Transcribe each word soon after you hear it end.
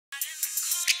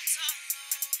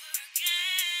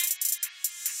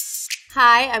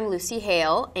Hi, I'm Lucy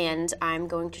Hale, and I'm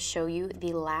going to show you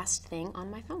the last thing on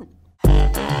my phone.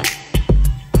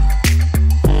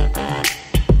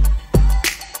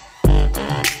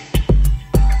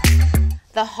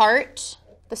 The heart,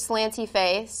 the slanty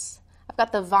face. I've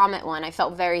got the vomit one. I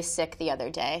felt very sick the other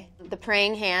day. The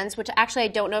praying hands, which actually I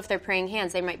don't know if they're praying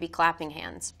hands. They might be clapping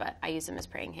hands, but I use them as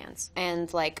praying hands.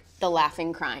 And like the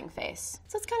laughing, crying face.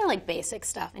 So it's kind of like basic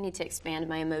stuff. I need to expand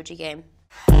my emoji game.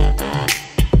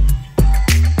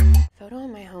 Photo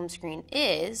on my home screen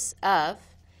is of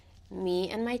me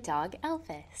and my dog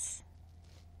Elvis.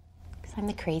 Because I'm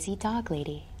the crazy dog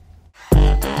lady.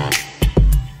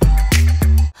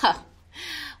 Huh.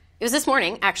 It was this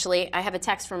morning, actually. I have a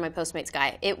text from my Postmates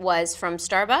guy. It was from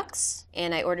Starbucks,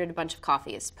 and I ordered a bunch of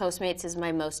coffees. Postmates is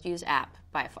my most used app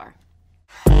by far.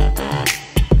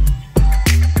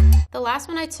 The last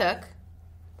one I took,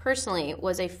 personally,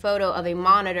 was a photo of a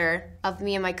monitor of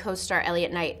me and my co-star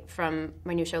Elliot Knight from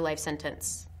my new show Life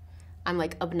Sentence. I'm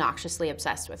like obnoxiously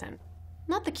obsessed with him.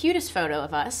 Not the cutest photo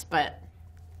of us, but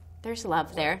there's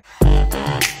love there.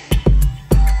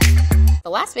 The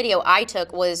last video I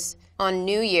took was on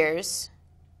New Year's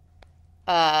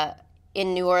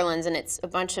in New Orleans, and it's a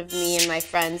bunch of me and my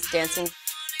friends dancing.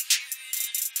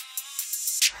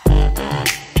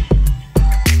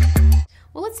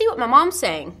 Well, let's see what my mom's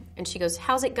saying. And she goes,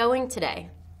 how's it going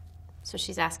today? So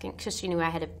she's asking, because she knew I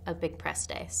had a big press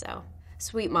day, so.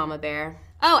 Sweet mama bear.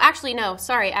 Oh, actually, no,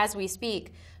 sorry, as we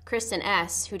speak, Kristen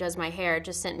S., who does my hair,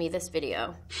 just sent me this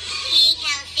video. Hey,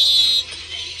 Kelsey.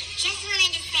 Just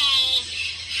wanted to say,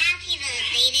 happy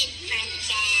belated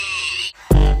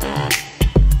birthday.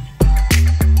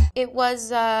 It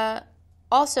was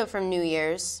also from New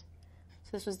Year's. So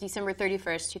this was December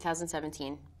 31st,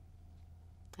 2017.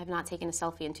 I have not taken a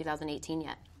selfie in 2018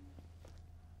 yet.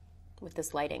 With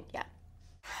this lighting, yeah.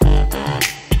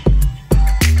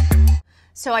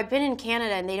 So I've been in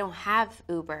Canada and they don't have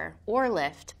Uber or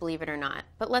Lyft, believe it or not.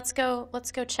 But let's go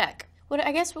check.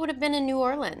 I guess it would have been in New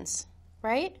Orleans,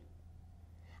 right?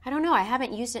 I don't know, I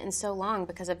haven't used it in so long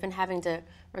because I've been having to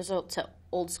resort to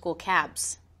old school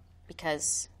cabs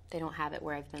because they don't have it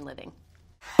where I've been living.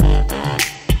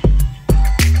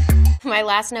 My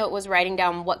last note was writing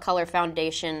down what color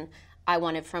foundation I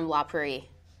wanted from La Prairie.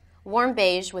 Warm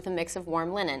beige with a mix of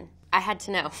warm linen. I had to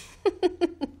know.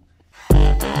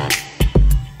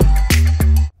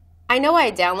 I know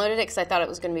I downloaded it because I thought it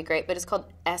was going to be great, but it's called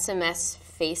SMS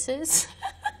Faces.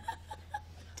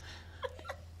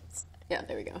 Yeah,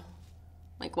 there we go.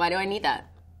 Like, why do I need that?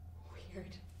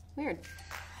 Weird.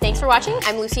 Thanks for watching.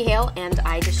 I'm Lucy Hale, and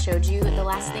I just showed you the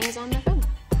last things on my phone.